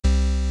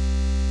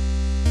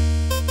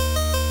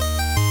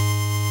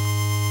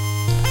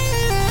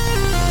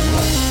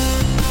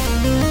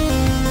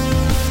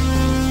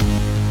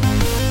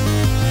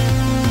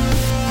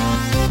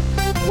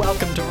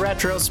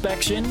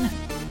retrospection.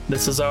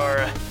 This is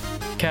our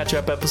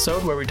catch-up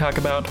episode where we talk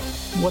about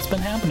what's been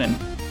happening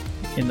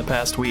in the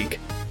past week.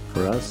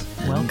 For us,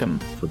 and welcome.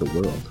 For the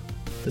world.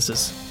 This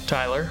is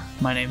Tyler.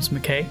 My name's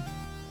McKay.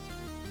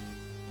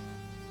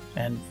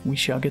 And we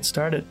shall get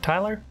started.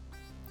 Tyler,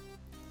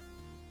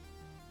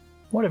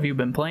 what have you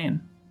been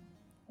playing?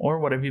 Or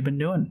what have you been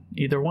doing?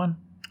 Either one.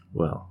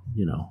 Well,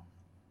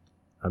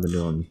 I've been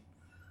doing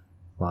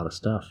a lot of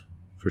stuff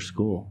for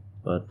school,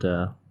 but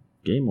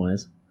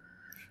game-wise,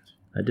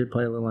 I did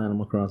play a little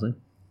Animal Crossing.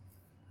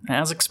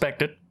 As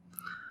expected.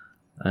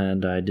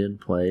 And I did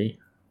play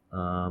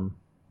a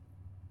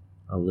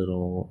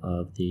little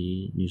of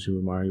the new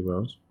Super Mario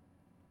Bros.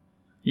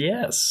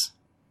 Yes.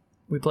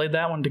 We played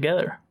that one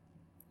together.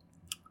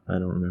 I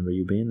don't remember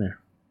you being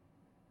there.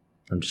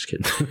 I'm just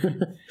kidding.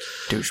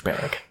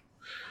 Douchebag.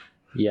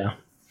 Yeah,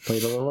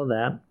 played a little of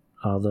that,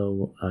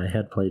 although I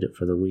had played it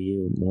for the Wii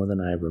U more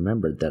than I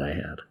remembered that I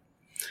had.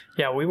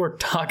 Yeah, we were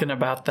talking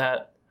about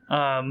that.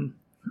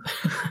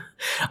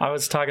 I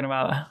was talking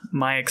about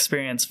my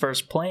experience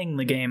first playing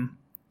the game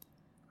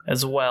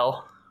as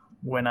well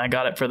when I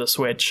got it for the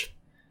Switch.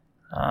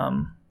 But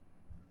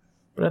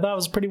I thought it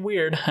was pretty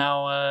weird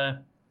how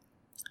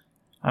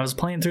I was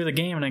playing through the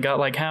game and I got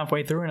like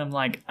halfway through and I'm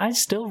like, I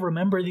still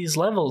remember these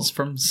levels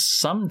from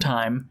some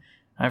time.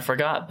 I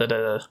forgot that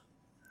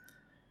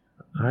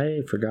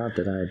I forgot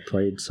that I had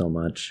played so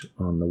much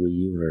on the Wii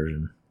U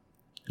version.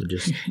 It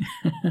just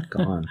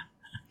gone.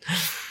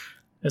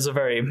 It's a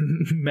very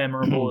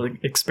memorable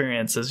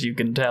experience, as you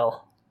can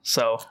tell.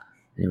 So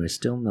anyway,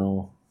 still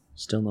no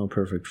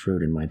perfect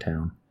fruit in my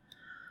town.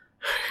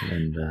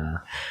 And I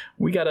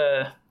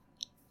gotta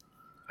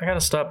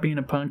stop being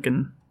a punk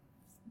and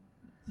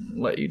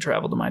let you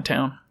travel to my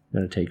town.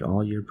 I'm gonna take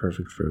all your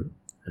perfect fruit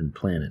and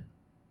plant it.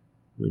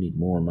 We need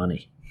more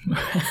money.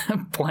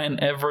 Plant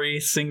every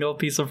single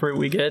piece of fruit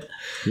we get?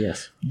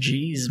 Yes.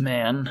 Jeez,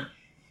 man.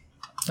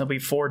 It'll be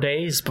 4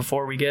 days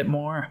before we get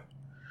more.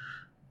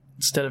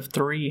 Instead of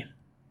 3.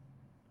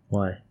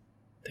 Why?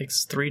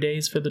 Takes 3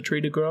 days for the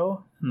tree to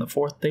grow, and the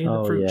 4th day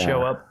the fruit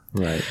show up.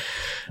 Right.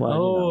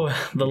 Well,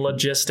 the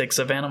logistics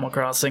of Animal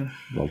Crossing.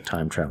 Well,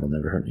 time travel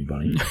never hurt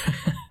anybody.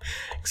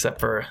 Except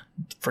for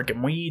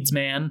freaking weeds,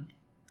 man.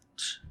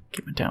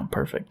 Keep it down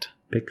perfect.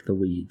 Pick the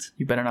weeds.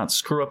 You better not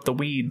screw up the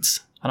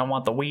weeds. I don't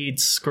want the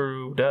weeds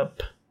screwed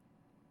up.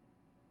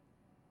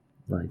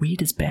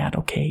 Weed is bad,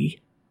 okay?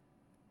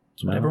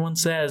 That's what everyone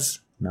says.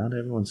 Not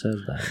everyone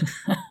says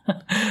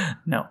that.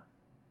 No,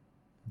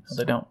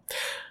 they don't.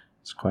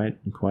 It's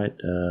quite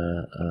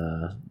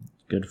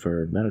good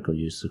for medical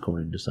use,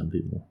 according to some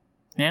people.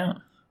 Yeah.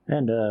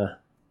 And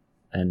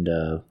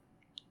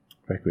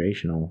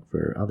recreational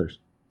for others.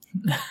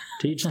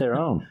 To each their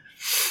own.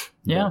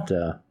 Yeah.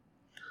 But,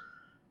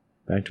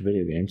 back to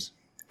video games.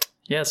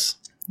 Yes,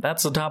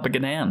 that's the topic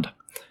at hand.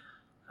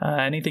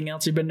 Anything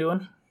else you've been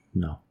doing?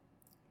 No.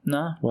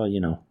 No?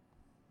 Well,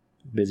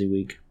 busy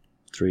week.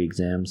 3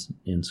 exams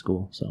in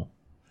school, so.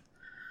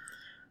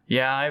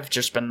 Yeah, I've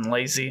just been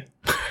lazy.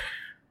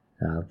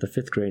 The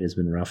 5th grade has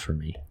been rough for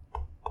me.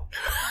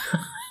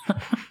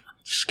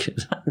 Just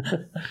kidding.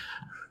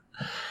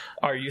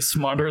 Are you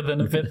smarter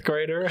than a 5th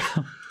grader?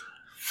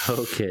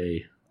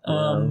 Okay.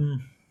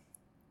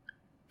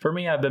 For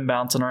me, I've been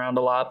bouncing around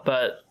a lot,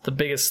 but the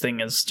biggest thing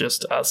is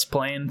just us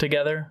playing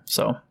together,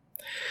 so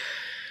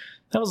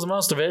that was the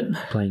most of it.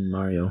 Playing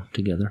Mario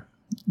together.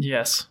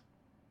 Yes.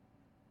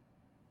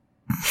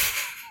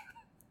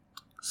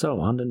 So,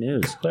 on to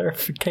news.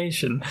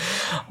 Clarification.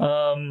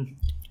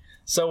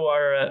 So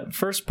our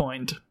first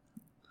point,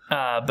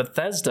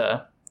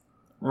 Bethesda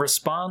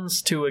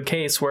responds to a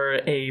case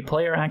where a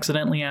player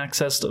accidentally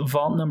accessed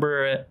vault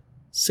number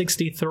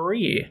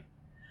 63.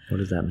 What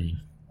does that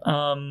mean?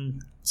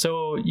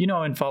 So,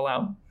 in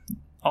Fallout,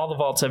 all the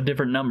vaults have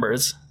different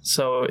numbers.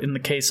 So in the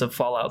case of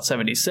Fallout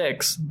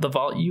 76, the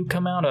vault you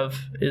come out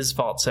of is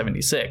Vault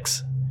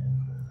 76.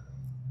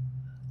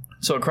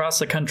 So across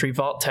the country,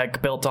 Vault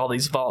Tech built all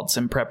these vaults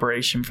in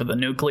preparation for the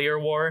nuclear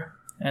war.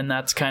 And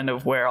that's kind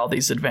of where all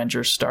these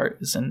adventures start,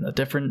 is in the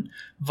different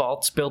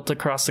vaults built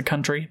across the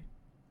country.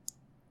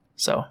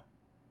 So,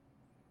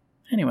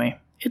 anyway,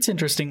 it's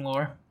interesting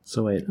lore.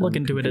 So wait, look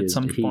into it at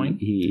some point.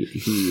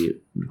 He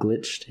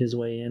glitched his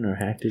way in or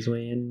hacked his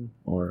way in,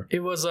 or it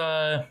was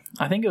I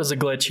think it was a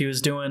glitch. He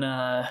was doing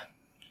I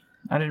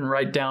didn't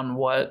write down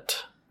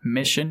what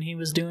mission he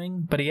was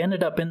doing, but he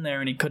ended up in there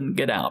and he couldn't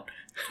get out.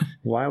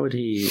 Why would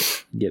he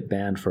get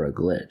banned for a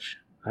glitch?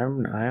 I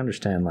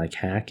understand like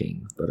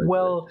hacking, but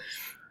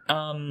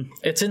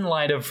it's in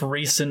light of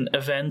recent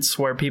events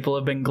where people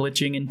have been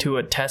glitching into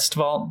a test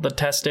vault, the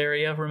test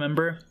area.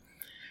 Remember?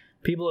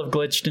 People have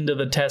glitched into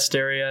the test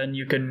area and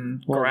you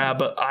can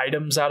grab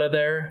items out of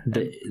there.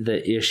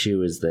 The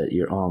issue is that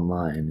you're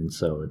online, and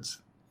so it's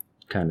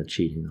kind of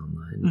cheating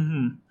online.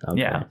 Mm-hmm.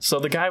 Okay. Yeah. So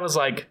the guy was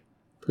like,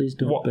 please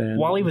don't ban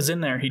while me. He was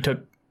in there, he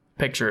took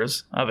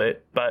pictures of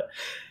it, but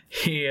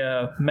he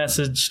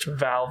messaged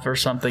Valve or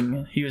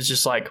something. He was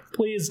just like,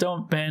 please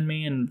don't ban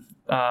me, and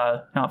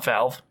not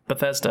Valve,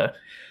 Bethesda.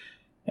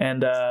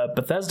 And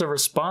Bethesda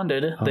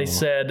responded. They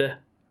said,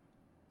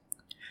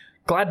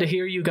 Glad to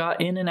hear you got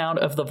in and out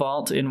of the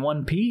vault in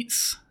one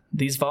piece.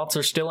 These vaults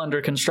are still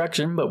under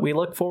construction, but we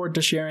look forward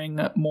to sharing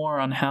more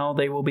on how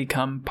they will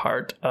become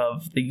part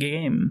of the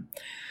game.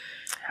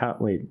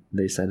 Wait,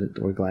 they said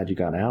it, we're glad you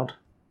got out?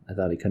 I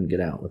thought he couldn't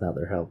get out without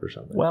their help or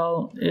something.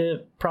 Well,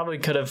 it probably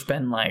could have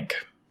been like...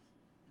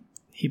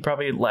 He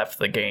probably left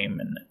the game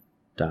and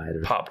died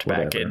or popped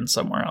whatever. back in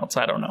somewhere else.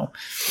 I don't know.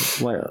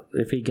 Well,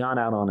 if he got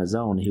out on his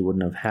own, he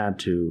wouldn't have had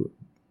to...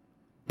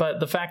 But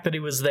the fact that he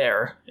was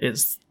there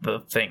is the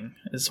thing,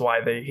 is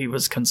why he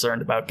was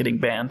concerned about getting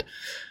banned.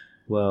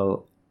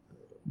 Well,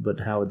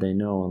 but how would they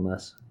know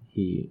unless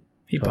he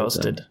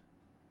posted?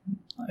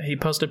 He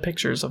posted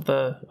pictures of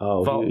the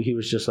vault. He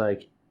was just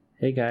like,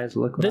 hey guys,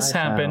 look what this I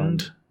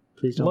happened. Found.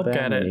 Please don't look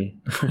ban at me.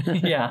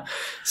 it. Yeah.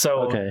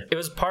 So okay. It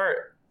was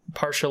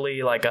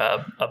partially like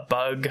a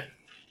bug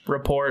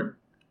report,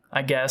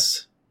 I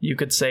guess you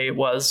could say it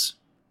was.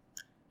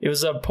 It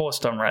was a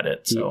post on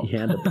Reddit. So he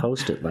had to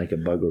post it like a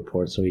bug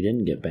report so he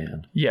didn't get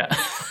banned. Yeah.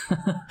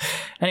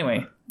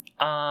 Anyway,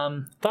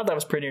 thought that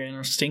was pretty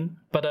interesting.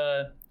 But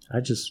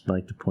I'd just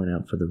like to point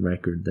out for the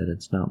record that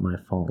it's not my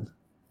fault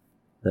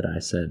that I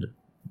said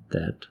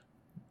that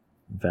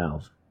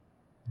Valve.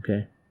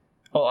 Okay?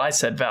 Oh, I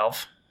said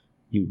Valve.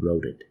 You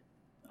wrote it.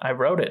 I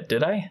wrote it,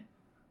 did I?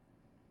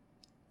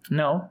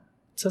 No.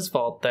 It says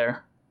Vault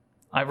there.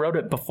 I wrote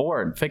it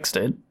before and fixed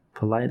it.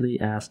 Politely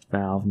asked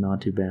Valve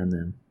not to ban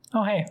them.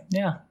 Oh, hey,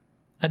 yeah.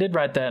 I did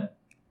write that.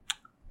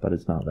 But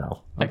it's not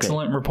Valve. Okay.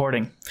 Excellent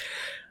reporting.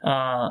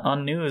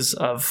 On news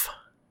of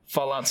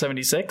Fallout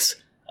 76,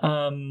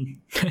 in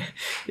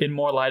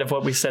more light of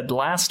what we said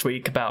last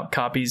week about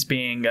copies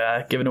being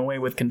given away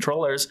with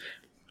controllers,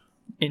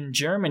 in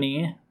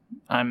Germany,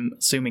 I'm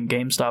assuming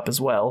GameStop as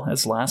well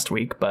as last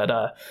week,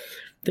 but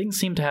things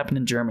seem to happen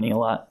in Germany a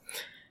lot.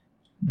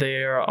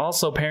 They're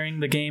also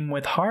pairing the game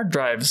with hard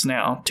drives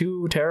now,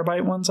 2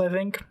 terabyte ones, I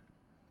think.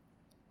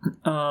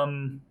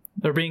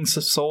 They're being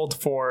sold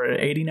for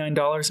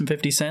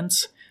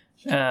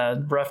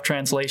 $89.50. Rough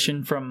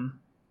translation from,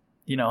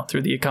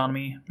 through the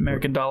economy,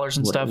 American dollars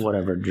and stuff.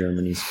 Whatever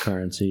Germany's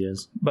currency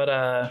is. But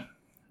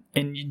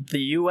in the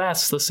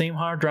U.S., the same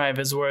hard drive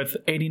is worth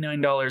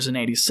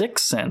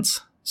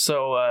 $89.86.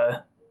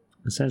 So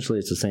essentially,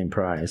 it's the same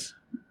price.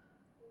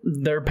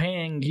 They're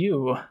paying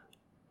you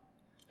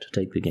to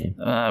take the game.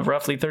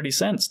 Roughly 30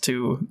 cents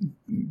to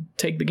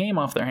take the game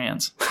off their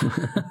hands.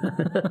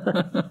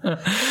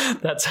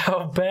 That's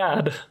how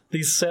bad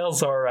these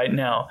sales are right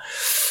now.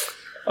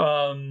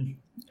 Well,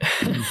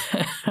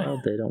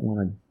 they don't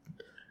want to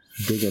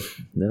dig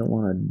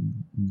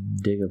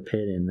a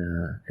pit in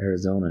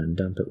Arizona and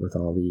dump it with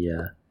all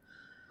the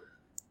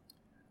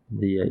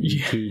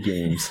ET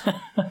games.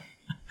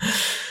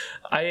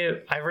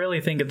 I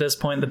really think at this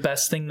point the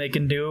best thing they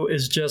can do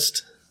is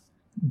just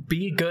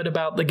be good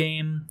about the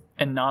game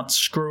and not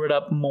screw it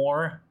up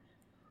more.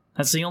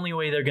 That's the only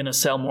way they're going to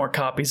sell more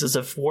copies, is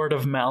if word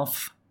of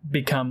mouth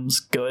becomes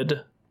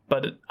good.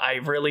 But I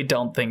really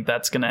don't think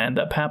that's going to end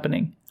up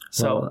happening.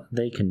 So well,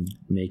 they can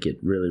make it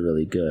really,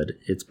 really good.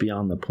 It's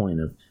beyond the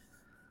point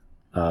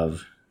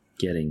of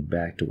getting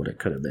back to what it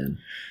could have been.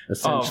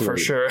 Oh, for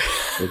sure.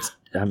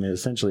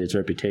 Essentially its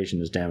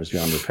reputation is damaged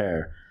beyond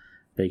repair.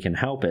 They can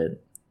help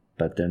it,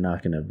 but they're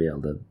not going to be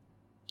able to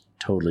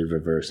totally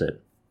reverse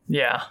it.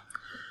 Yeah.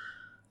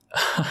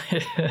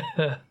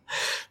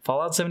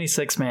 Fallout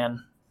 76,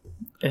 man.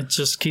 It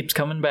just keeps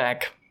coming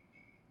back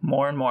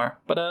more and more.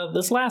 But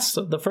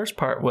the first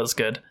part was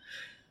good.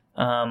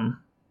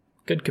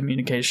 Good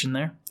communication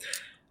there.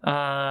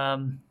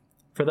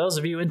 For those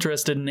of you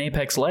interested in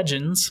Apex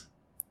Legends,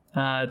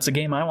 it's a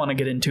game I want to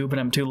get into, but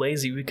I'm too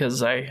lazy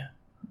because I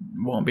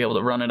won't be able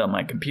to run it on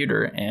my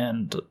computer,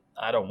 and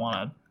I don't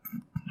want to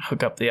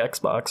hook up the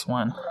Xbox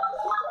One.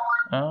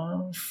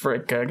 Oh,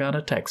 frick, I got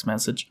a text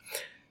message.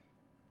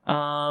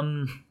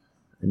 And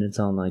it's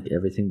on like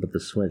everything but the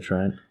Switch,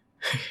 right?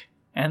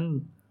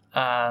 And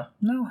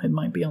no, it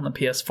might be on the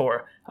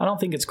PS4. I don't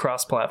think it's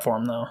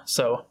cross-platform though,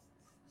 so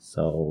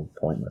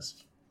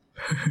pointless.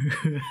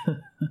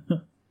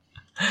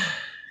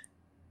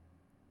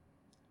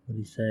 What do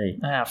you say?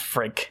 Ah,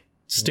 frick.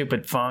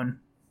 Stupid phone.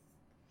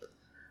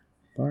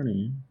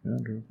 Barney,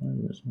 got to reply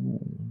to this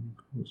one.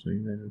 So you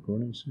guys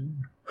recording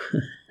soon?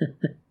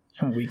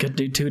 We could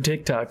do 2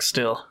 TikToks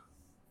still.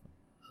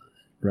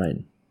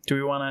 Right. Do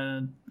we want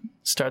to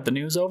start the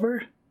news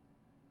over?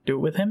 Do it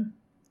with him?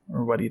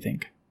 Or what do you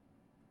think?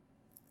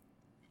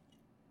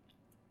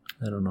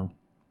 I don't know.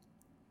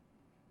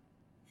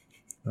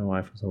 My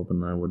wife was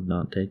hoping I would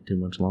not take too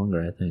much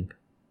longer, I think.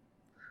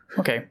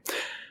 Okay.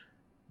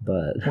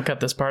 But we'll cut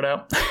this part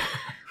out.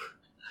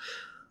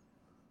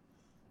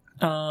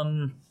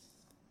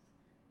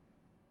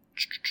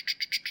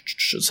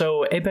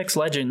 So Apex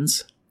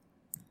Legends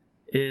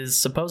is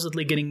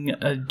supposedly getting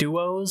a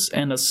duos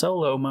and a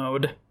solo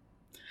mode.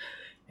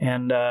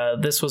 And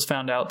this was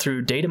found out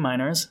through data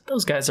miners.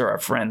 Those guys are our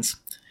friends.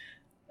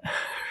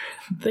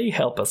 They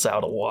help us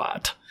out a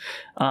lot.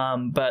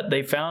 But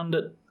they found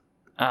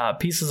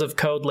pieces of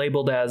code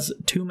labeled as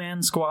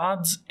 2-man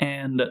squads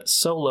and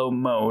solo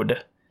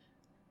mode.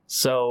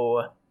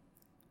 So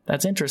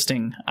that's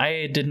interesting.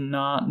 I did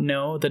not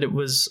know that it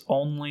was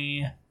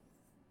only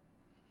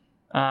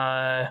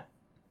 3-player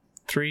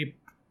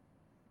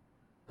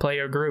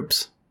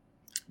groups.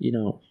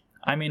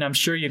 I mean, I'm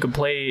sure you could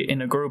play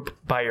in a group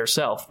by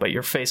yourself, but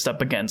you're faced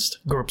up against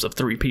groups of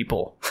 3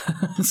 people.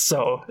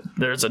 So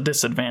there's a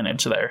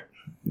disadvantage there.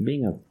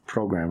 Being a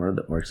programmer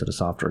that works at a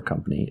software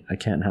company, I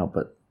can't help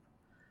but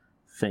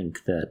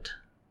think that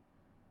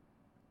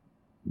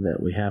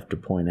we have to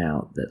point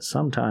out that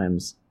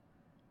sometimes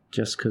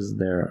just because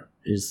there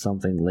is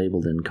something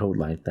labeled in code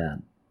like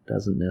that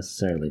doesn't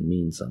necessarily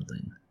mean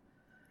something.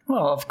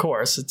 Well, of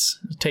course,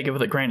 take it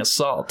with a grain of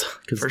salt,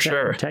 for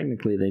sure.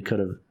 Technically, they could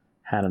have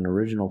had an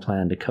original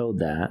plan to code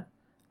that,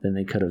 then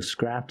they could have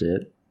scrapped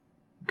it,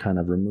 kind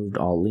of removed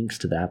all links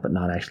to that, but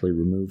not actually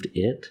removed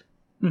it.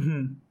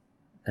 Mm-hmm.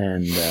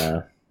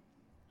 And,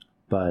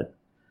 but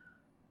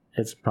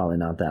it's probably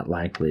not that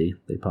likely.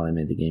 They probably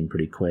made the game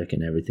pretty quick,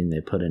 and everything they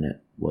put in it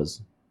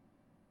was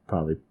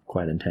probably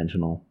quite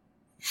intentional.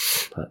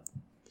 But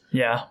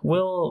yeah,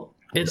 well,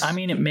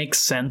 it makes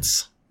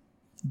sense,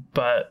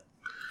 but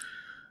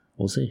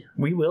we'll see.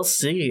 We will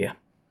see.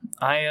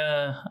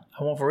 I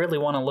won't really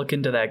want to look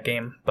into that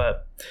game,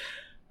 but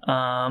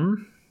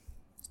on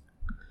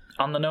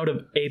the note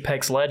of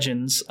Apex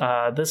Legends,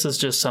 this is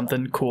just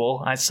something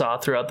cool I saw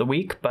throughout the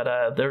week,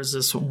 but there's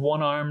this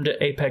one-armed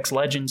Apex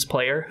Legends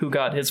player who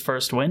got his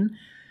first win,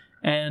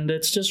 and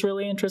it's just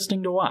really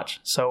interesting to watch.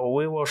 So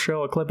we will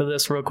show a clip of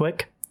this real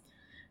quick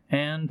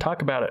and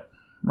talk about it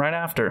right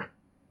after.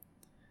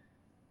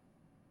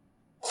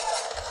 Oh,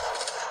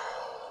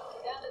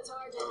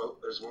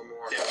 there's one more.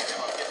 Yeah,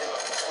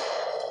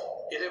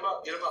 get him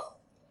up. Get him up.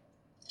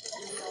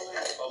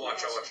 I'll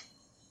watch.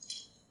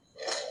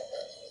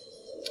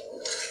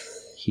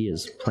 He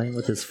is playing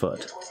with his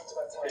foot.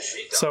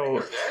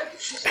 So,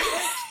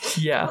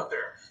 yeah.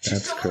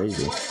 That's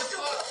crazy.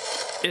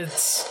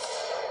 It's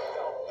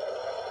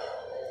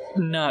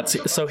nuts.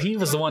 So he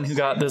was the one who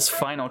got this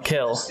final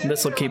kill.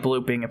 This will keep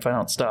looping if I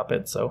don't stop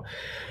it. So,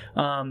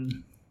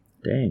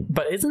 dang.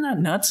 But isn't that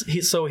nuts?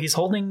 He's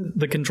holding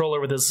the controller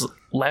with his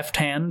left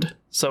hand,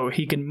 so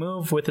he can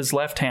move with his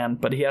left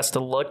hand, but he has to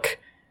look.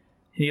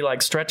 He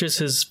stretches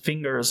his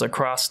fingers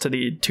across to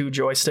the 2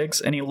 joysticks,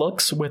 and he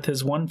looks with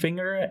his one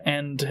finger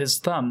and his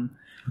thumb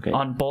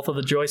on both of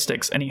the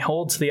joysticks, and he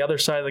holds the other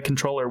side of the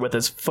controller with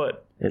his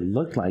foot. It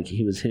looked like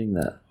he was hitting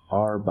the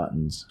R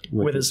buttons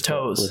with his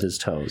toes. With his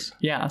toes.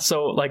 Yeah,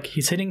 so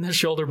he's hitting the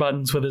shoulder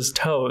buttons with his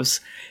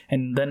toes,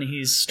 and then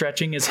he's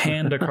stretching his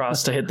hand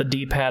across to hit the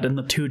D-pad and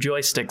the 2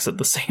 joysticks at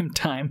the same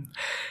time.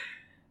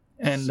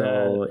 And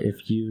so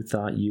if you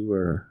thought you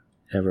were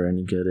ever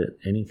any good at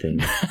anything,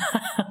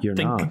 you're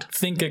not.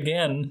 Think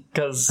again,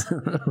 because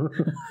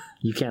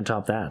you can't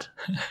top that.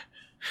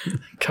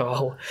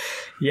 Cool.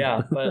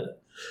 Yeah,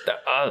 but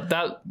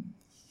that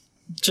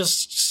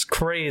just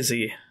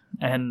crazy.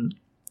 And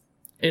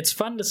it's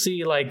fun to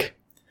see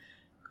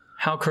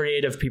how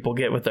creative people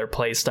get with their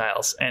play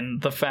styles,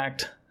 and the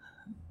fact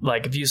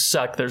if you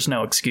suck, there's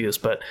no excuse.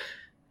 But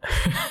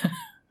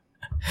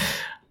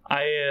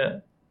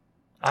I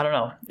don't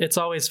know. It's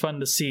always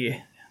fun to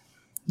see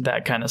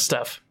that kind of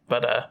stuff.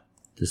 But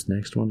this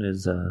next one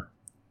is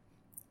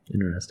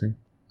interesting.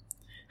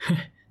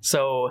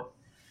 So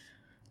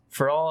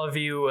for all of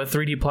you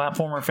 3D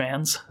platformer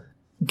fans,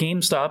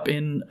 GameStop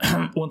in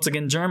once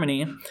again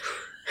Germany.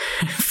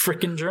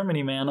 Frickin'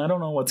 Germany, man. I don't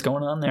know what's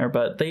going on there,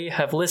 but they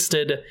have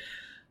listed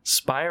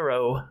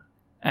Spyro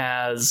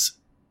as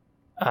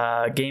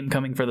a game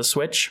coming for the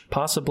Switch,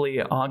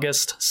 possibly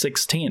August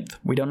 16th.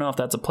 We don't know if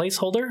that's a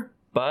placeholder,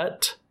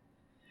 but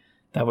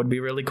that would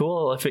be really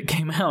cool if it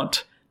came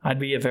out. I'd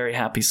be a very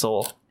happy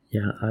soul.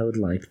 Yeah, I would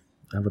like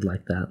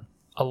that.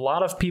 A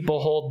lot of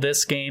people hold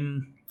this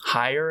game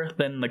higher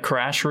than the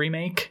Crash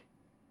remake.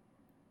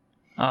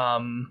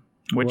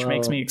 Which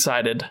makes me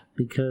excited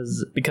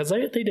because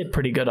they did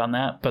pretty good on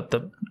that.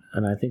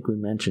 And I think we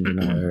mentioned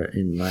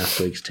in last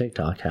week's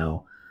TikTok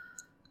how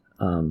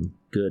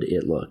good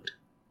it looked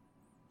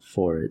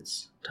for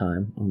its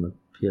time on the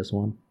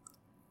PS1.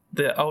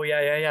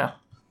 Yeah.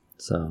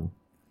 So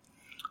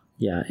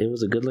yeah, it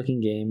was a good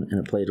looking game and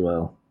it played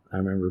well. I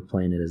remember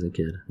playing it as a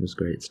kid. It was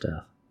great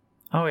stuff.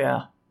 Oh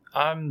yeah,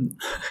 I'm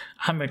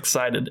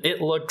excited.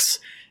 It looks.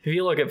 If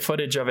you look at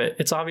footage of it,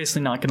 it's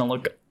obviously not going to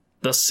look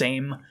the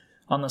same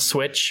on the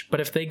Switch, but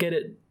if they get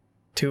it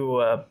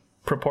to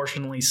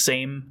proportionally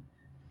same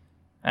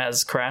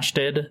as Crash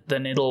did,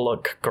 then it'll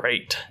look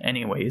great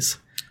anyways.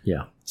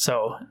 Yeah.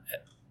 So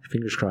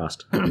fingers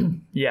crossed.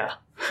 Yeah.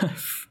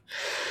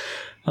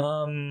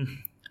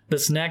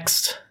 This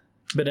next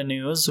bit of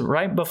news,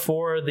 right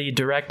before the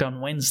Direct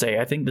on Wednesday,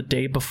 I think the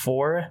day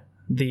before,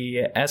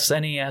 the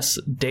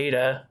SNES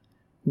data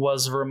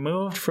was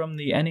removed from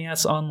the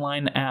NES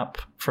Online app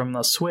from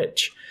the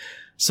Switch.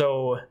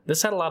 So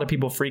this had a lot of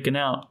people freaking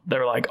out. They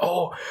were like,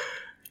 oh,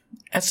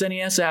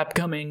 SNES app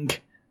coming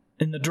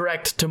in the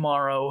Direct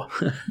tomorrow.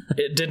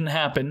 It didn't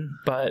happen,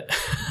 but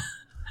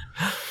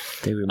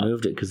They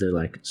removed it because they're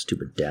like,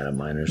 stupid data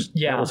miners.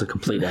 Yeah. That was a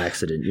complete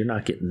accident. You're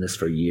not getting this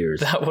for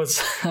years. That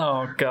was...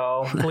 Oh,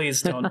 God.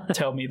 Please don't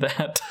tell me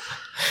that.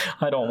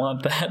 I don't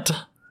want that.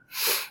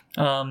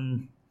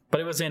 But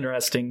it was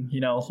interesting.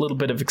 A little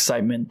bit of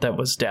excitement that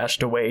was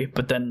dashed away,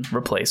 but then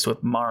replaced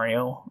with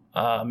Mario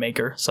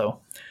Maker. So...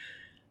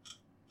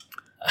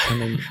 I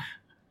mean,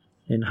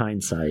 in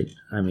hindsight,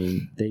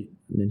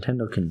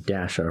 Nintendo can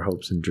dash our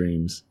hopes and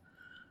dreams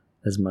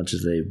as much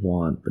as they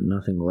want, but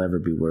nothing will ever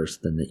be worse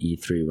than the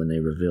E3 when they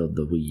revealed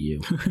the Wii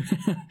U.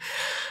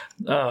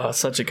 Oh,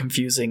 such a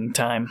confusing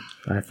time.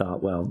 I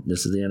thought, well,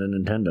 this is the end of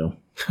Nintendo.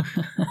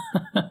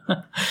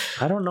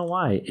 I don't know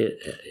why.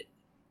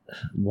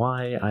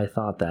 Why I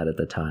thought that at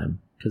the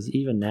time. Because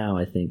even now,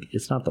 I think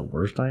it's not the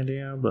worst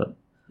idea, but...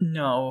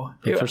 No.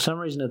 But for some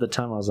reason at the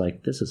time, I was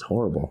like, this is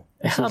horrible.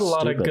 It had a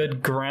lot of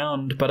good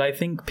ground, but I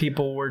think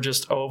people were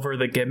just over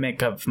the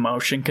gimmick of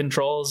motion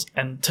controls,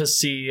 and to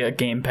see a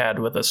gamepad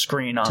with a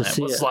screen on it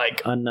was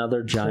like,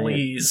 another giant,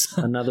 please.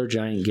 Another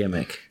giant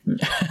gimmick.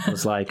 It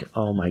was like,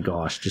 oh my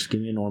gosh, just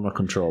give me a normal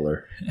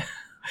controller.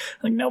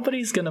 Like,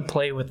 nobody's going to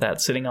play with that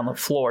sitting on the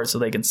floor so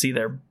they can see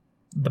the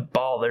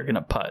ball they're going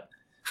to putt.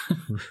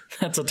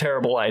 That's a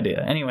terrible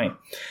idea. Anyway,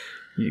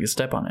 you can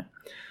step on it.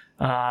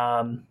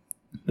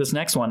 This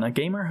next one, a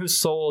gamer who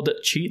sold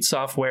cheat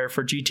software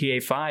for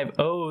GTA 5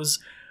 owes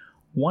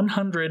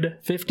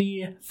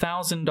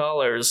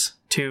 $150,000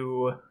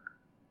 to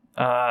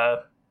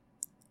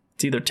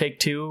it's either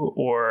Take-Two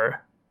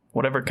or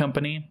whatever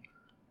company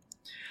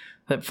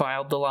that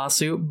filed the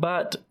lawsuit.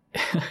 But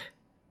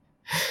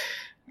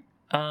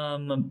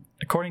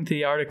according to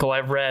the article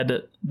I've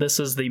read,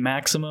 this is the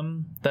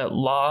maximum that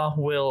law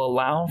will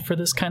allow for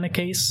this kind of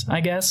case,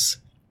 I guess.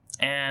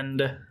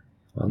 And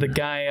the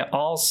guy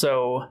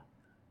also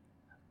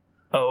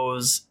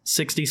owes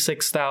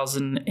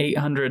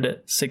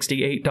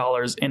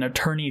 $66,868 in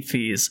attorney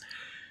fees.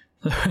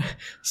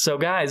 So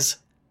guys,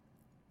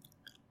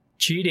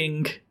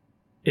 cheating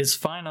is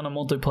fine on a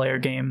multiplayer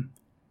game,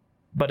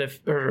 but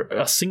or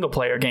a single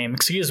player game,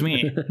 excuse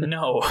me,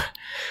 no.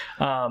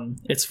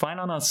 It's fine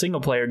on a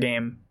single player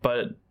game,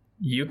 but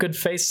you could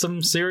face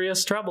some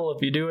serious trouble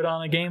if you do it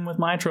on a game with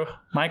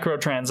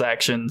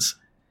microtransactions.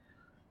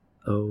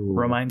 Oh.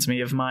 Reminds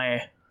me of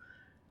my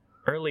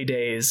early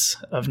days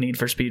of Need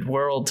for Speed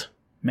World.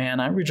 Man,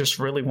 I just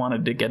really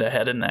wanted to get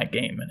ahead in that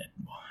game, and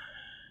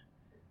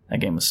that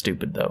game was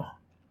stupid, though.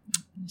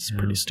 It's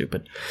pretty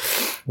stupid.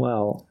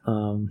 Well,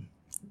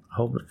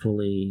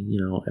 hopefully,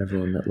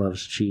 everyone that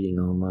loves cheating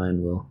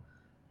online will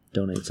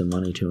donate some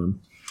money to him.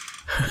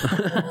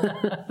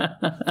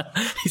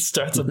 He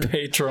starts a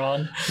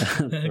Patreon,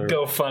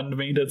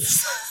 GoFundMe.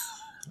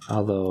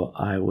 Although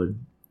I would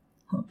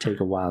take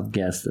a wild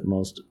guess that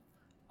most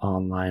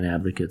online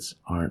advocates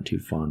aren't too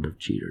fond of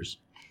cheaters.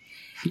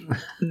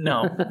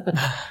 No.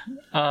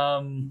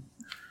 I'm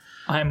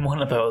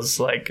one of those,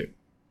 like,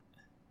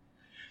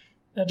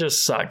 that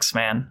just sucks,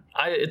 man.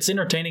 It's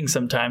entertaining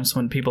sometimes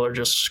when people are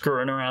just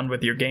screwing around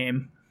with your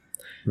game.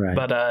 Right.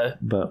 But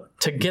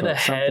to get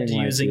ahead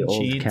using like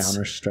cheats,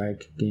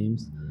 Counter-Strike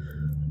games,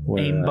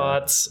 where,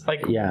 aimbots,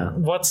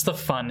 what's the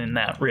fun in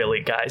that, really,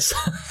 guys?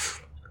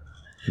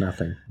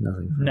 Nothing.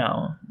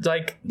 No,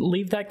 like,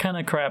 leave that kind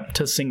of crap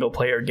to single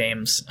player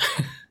games.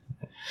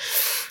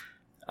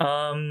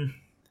 So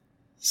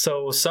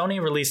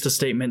Sony released a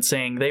statement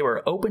saying they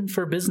were open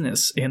for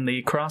business in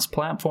the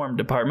cross-platform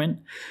department,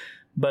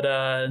 but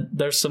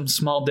there's some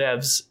small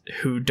devs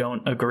who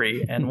don't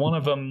agree, and one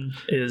of them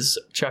is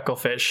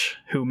Chucklefish,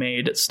 who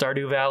made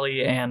Stardew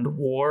Valley and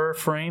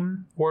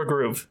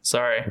Wargroove.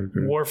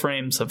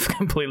 Warframe's a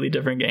completely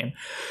different game.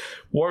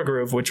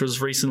 Wargroove, which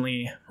was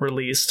recently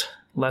released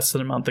less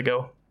than a month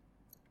ago.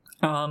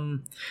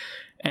 And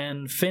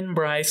Finn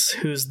Bryce,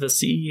 who's the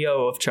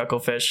CEO of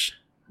Chucklefish,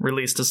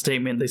 released a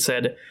statement. They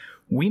said,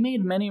 "We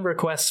made many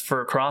requests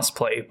for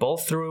crossplay,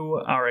 both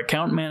through our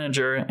account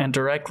manager and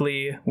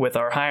directly with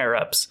our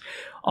higher-ups,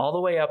 all the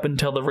way up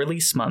until the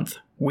release month.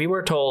 We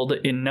were told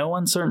in no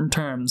uncertain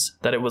terms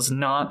that it was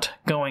not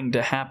going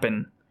to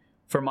happen.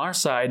 From our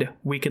side,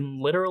 we can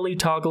literally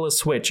toggle a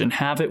switch and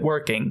have it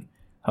working.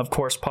 Of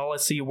course,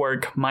 policy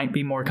work might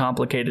be more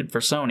complicated for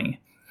Sony.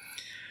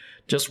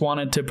 Just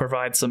wanted to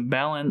provide some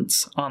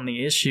balance on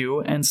the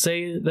issue and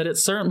say that it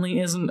certainly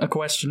isn't a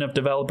question of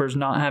developers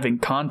not having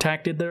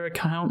contacted their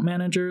account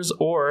managers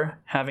or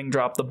having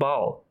dropped the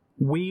ball.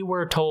 We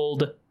were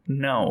told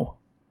no."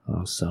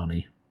 Oh,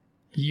 Sony.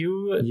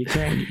 You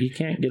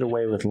can't get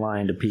away with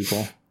lying to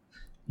people.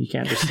 You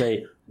can't just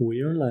say,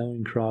 "We are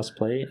allowing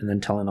crossplay," and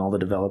then telling all the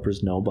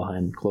developers no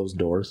behind closed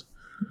doors.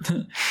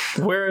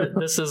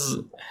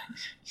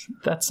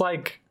 That's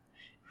like,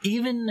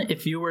 even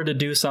if you were to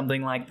do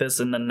something like this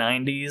in the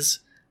 90s,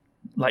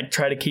 like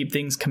try to keep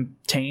things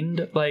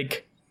contained,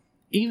 like,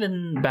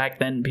 even back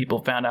then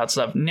people found out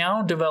stuff.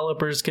 Now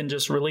developers can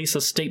just release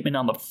a statement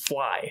on the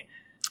fly.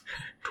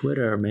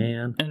 Twitter,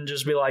 man. And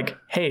just be like,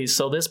 "Hey,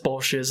 so this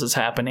bullshit is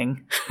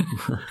happening."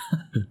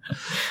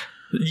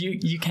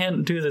 You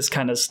can't do this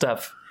kind of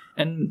stuff.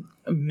 And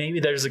maybe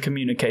there's a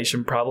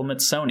communication problem at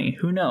Sony.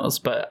 Who knows?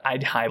 But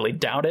I'd highly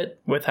doubt it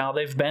with how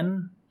they've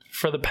been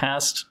for the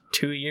past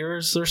 2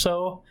 years or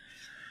so.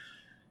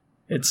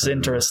 It's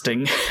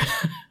interesting.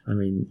 I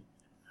mean,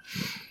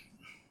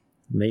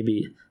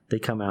 maybe they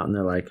come out and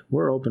they're like,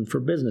 we're open for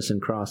business and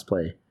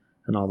crossplay.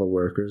 And all the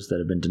workers that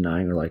have been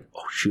denying are like,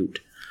 oh, shoot.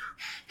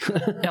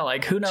 Yeah,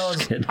 like, who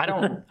knows? I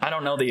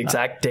don't know the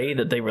exact day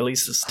that they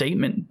released the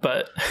statement,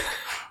 but...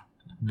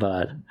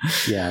 But,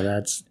 yeah,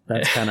 that's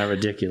kind of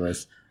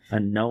ridiculous.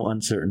 On no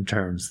uncertain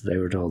terms, they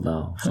were told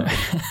no. So.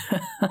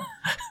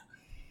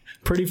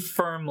 Pretty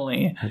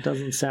firmly. It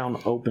doesn't sound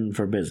open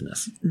for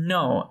business.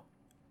 No.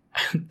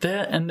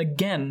 And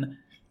again,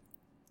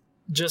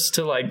 just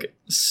to, like,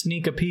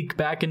 sneak a peek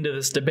back into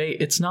this debate,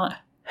 it's not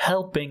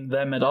helping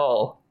them at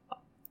all.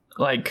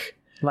 Like,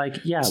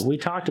 yeah, we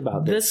talked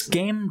about this. This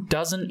game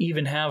doesn't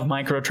even have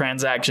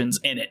microtransactions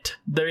in it.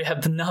 They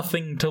have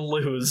nothing to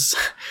lose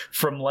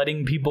from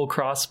letting people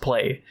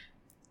cross-play.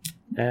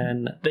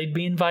 And they'd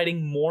be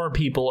inviting more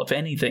people, if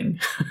anything,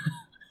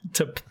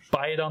 to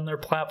buy it on their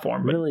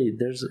platform. But really,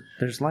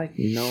 there's like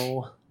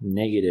no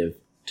negative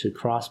to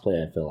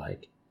crossplay, I feel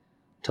like,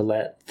 to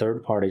let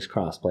third parties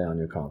crossplay on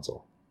your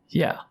console.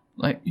 Yeah.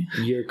 Like,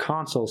 your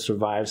console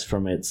survives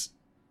from its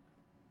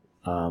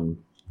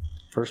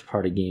first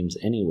party games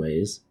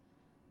anyways,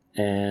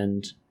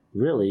 and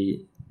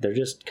really they're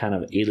just kind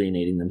of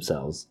alienating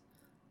themselves.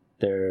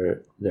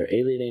 They're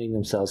alienating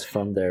themselves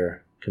from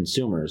their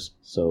consumers,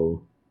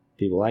 so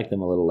people like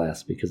them a little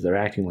less because they're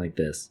acting like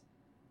this.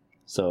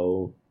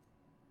 So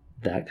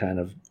that kind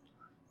of,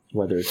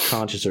 whether it's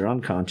conscious or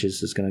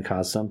unconscious, is going to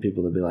cause some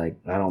people to be like,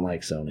 I don't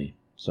like Sony,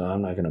 so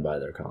I'm not going to buy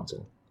their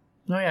console.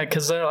 Oh yeah,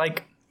 because they're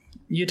like,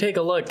 you take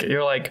a look,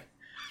 you're like,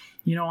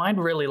 you know, I'd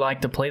really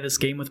like to play this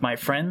game with my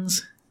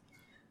friends,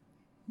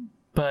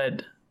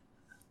 but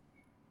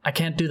I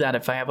can't do that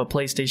if I have a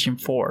PlayStation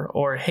 4.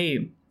 Or,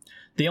 hey,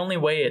 the only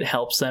way it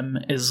helps them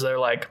is they're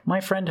like, my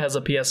friend has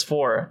a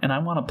PS4 and I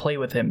want to play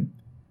with him.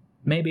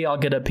 Maybe I'll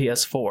get a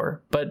PS4.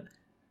 But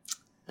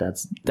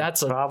that's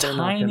a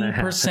tiny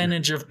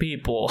percentage of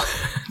people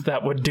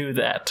that would do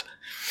that.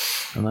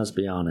 And let's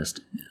be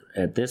honest,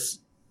 at this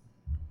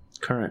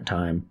current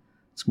time,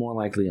 it's more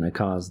likely going to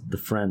cause the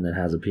friend that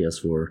has a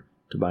PS4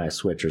 to buy a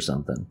Switch or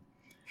something.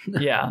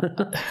 Yeah.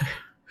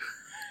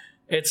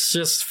 It's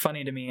just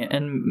funny to me,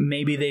 and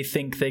maybe they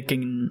think they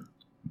can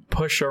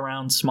push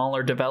around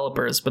smaller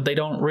developers, but they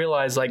don't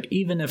realize, like,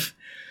 even if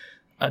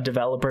a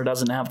developer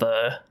doesn't have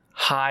the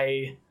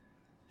high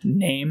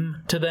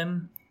name to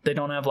them, they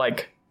don't have,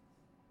 like,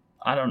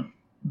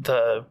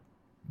 the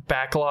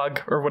backlog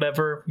or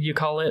whatever you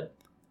call it.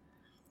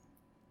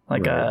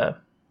 Like, right.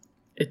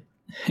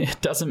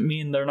 It doesn't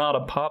mean they're not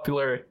a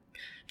popular...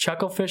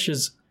 Chucklefish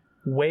is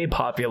way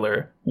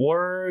popular.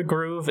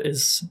 Wargroove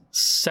is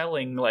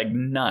selling like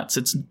nuts.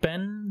 It's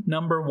been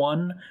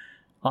 #1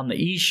 on the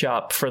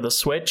eShop for the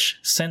Switch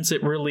since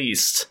it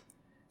released.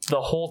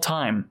 The whole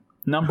time.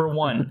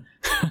 #1.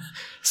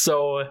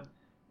 So,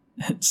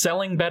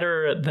 selling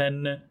better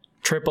than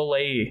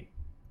AAA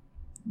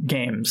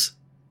games,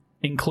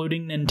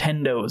 including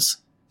Nintendo's.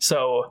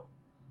 So...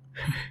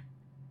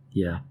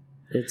 yeah.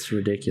 It's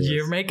ridiculous.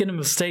 You're making a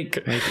mistake.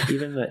 Like,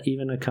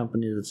 even a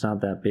company that's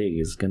not that big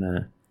is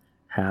gonna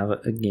have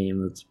a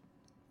game that's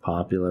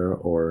popular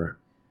or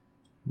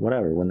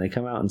whatever. When they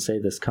come out and say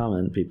this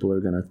comment, people are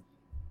gonna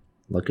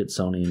look at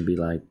Sony and be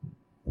like,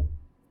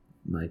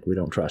 we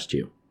don't trust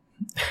you.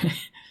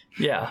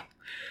 Yeah.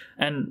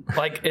 And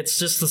like, it's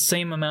just the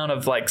same amount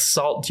of like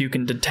salt you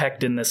can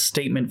detect in this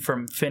statement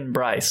from Finn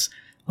Bryce.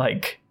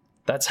 Like,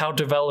 that's how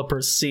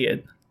developers see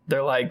it.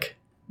 They're like,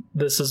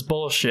 this is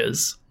bullshit.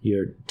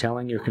 You're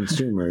telling your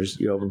consumers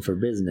you're open for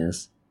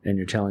business, and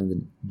you're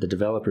telling the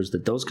developers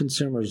that those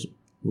consumers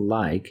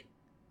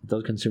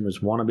those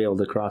consumers want to be able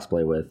to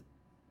crossplay with.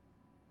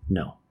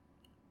 No.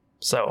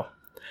 So,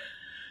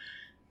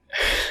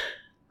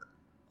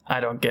 I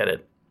don't get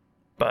it.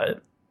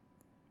 But,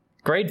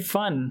 great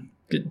fun.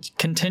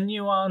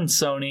 Continue on,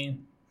 Sony.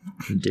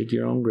 Dig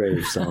your own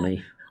grave,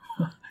 Sony.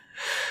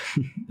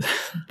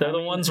 They're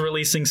the ones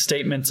releasing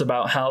statements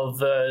about how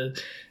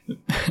the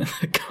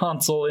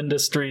console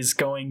industry is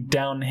going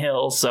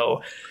downhill,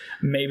 so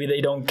maybe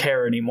they don't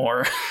care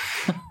anymore.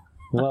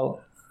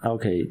 Well,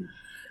 okay,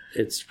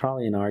 it's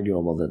probably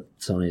inarguable that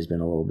Sony's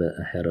been a little bit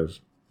ahead of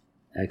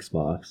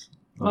Xbox.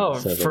 Oh,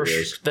 for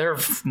sure. They're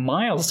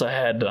miles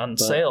ahead on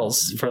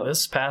sales for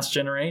this past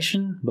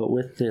generation. But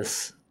with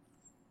this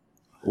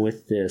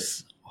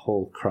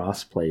whole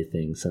crossplay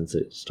thing since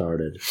it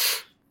started,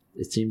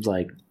 it seems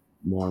like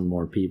more and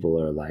more people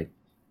are like,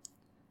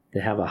 they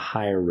have a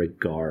higher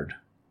regard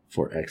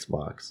for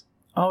Xbox.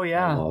 Oh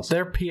yeah,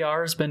 their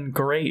PR has been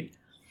great.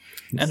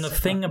 And the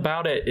thing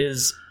about it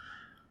is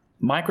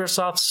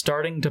Microsoft's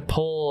starting to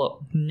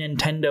pull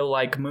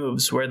Nintendo-like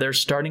moves where they're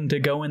starting to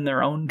go in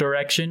their own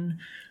direction,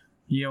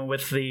 you know,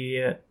 with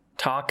the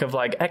talk of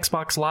like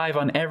Xbox Live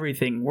on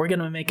everything. We're going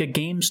to make a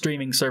game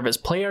streaming service.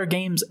 Play our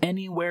games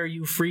anywhere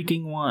you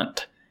freaking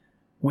want.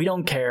 We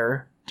don't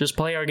care. Just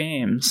play our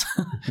games.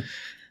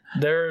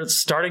 They're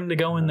starting to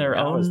go in their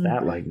How own... is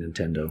that like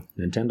Nintendo?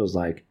 Nintendo's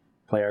like,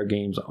 play our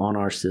games on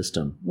our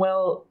system.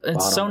 Well,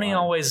 Sony line.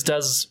 always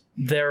does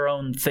their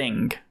own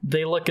thing.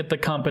 They look at the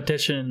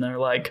competition and they're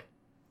like,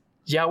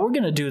 yeah, we're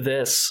going to do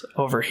this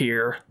over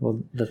here.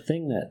 Well, the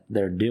thing that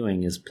they're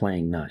doing is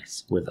playing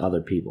nice with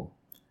other people.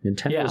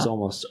 Nintendo's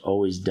almost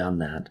always done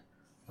that,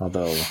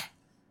 although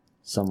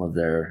some of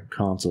their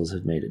consoles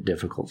have made it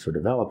difficult for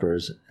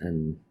developers,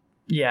 and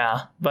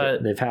yeah,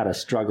 but they've had a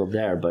struggle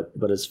there. But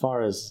as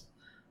far as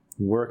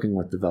working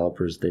with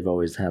developers, they've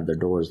always had their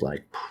doors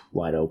like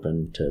wide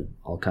open to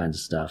all kinds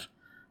of stuff.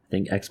 I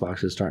think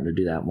Xbox is starting to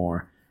do that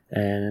more,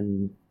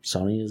 and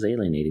Sony is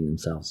alienating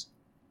themselves.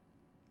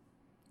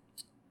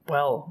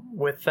 well,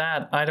 with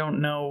that, I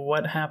don't know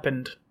what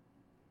happened.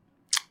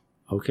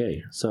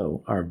 Okay,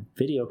 so our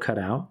video cut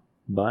out,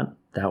 but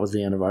that was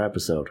the end of our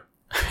episode.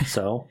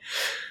 So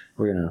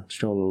we're going to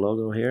show the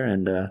logo here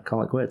and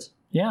call it quits.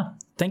 Yeah,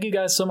 thank you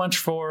guys so much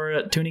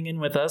for tuning in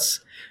with us.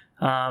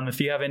 If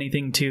you have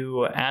anything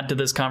to add to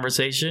this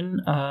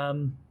conversation,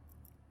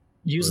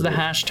 use the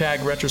hashtag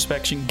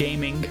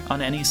retrospectiongaming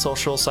on any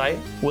social site.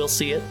 We'll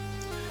see it.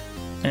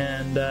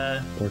 And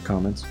Or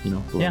comments,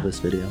 below this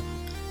video.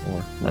 Or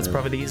that's whatever.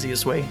 probably the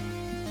easiest way.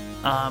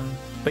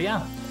 But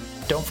yeah,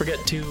 don't forget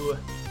to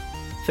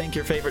thank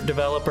your favorite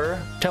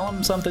developer. Tell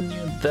them something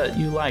that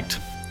you liked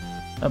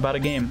about a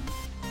game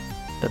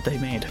that they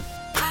made.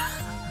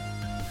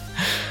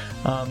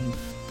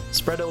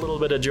 Spread a little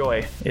bit of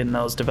joy in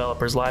those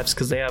developers' lives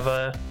because they have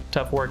a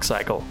tough work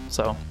cycle.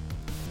 So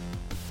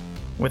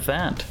with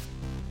that,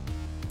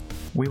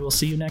 we will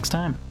see you next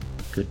time.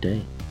 Good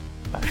day.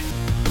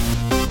 Bye.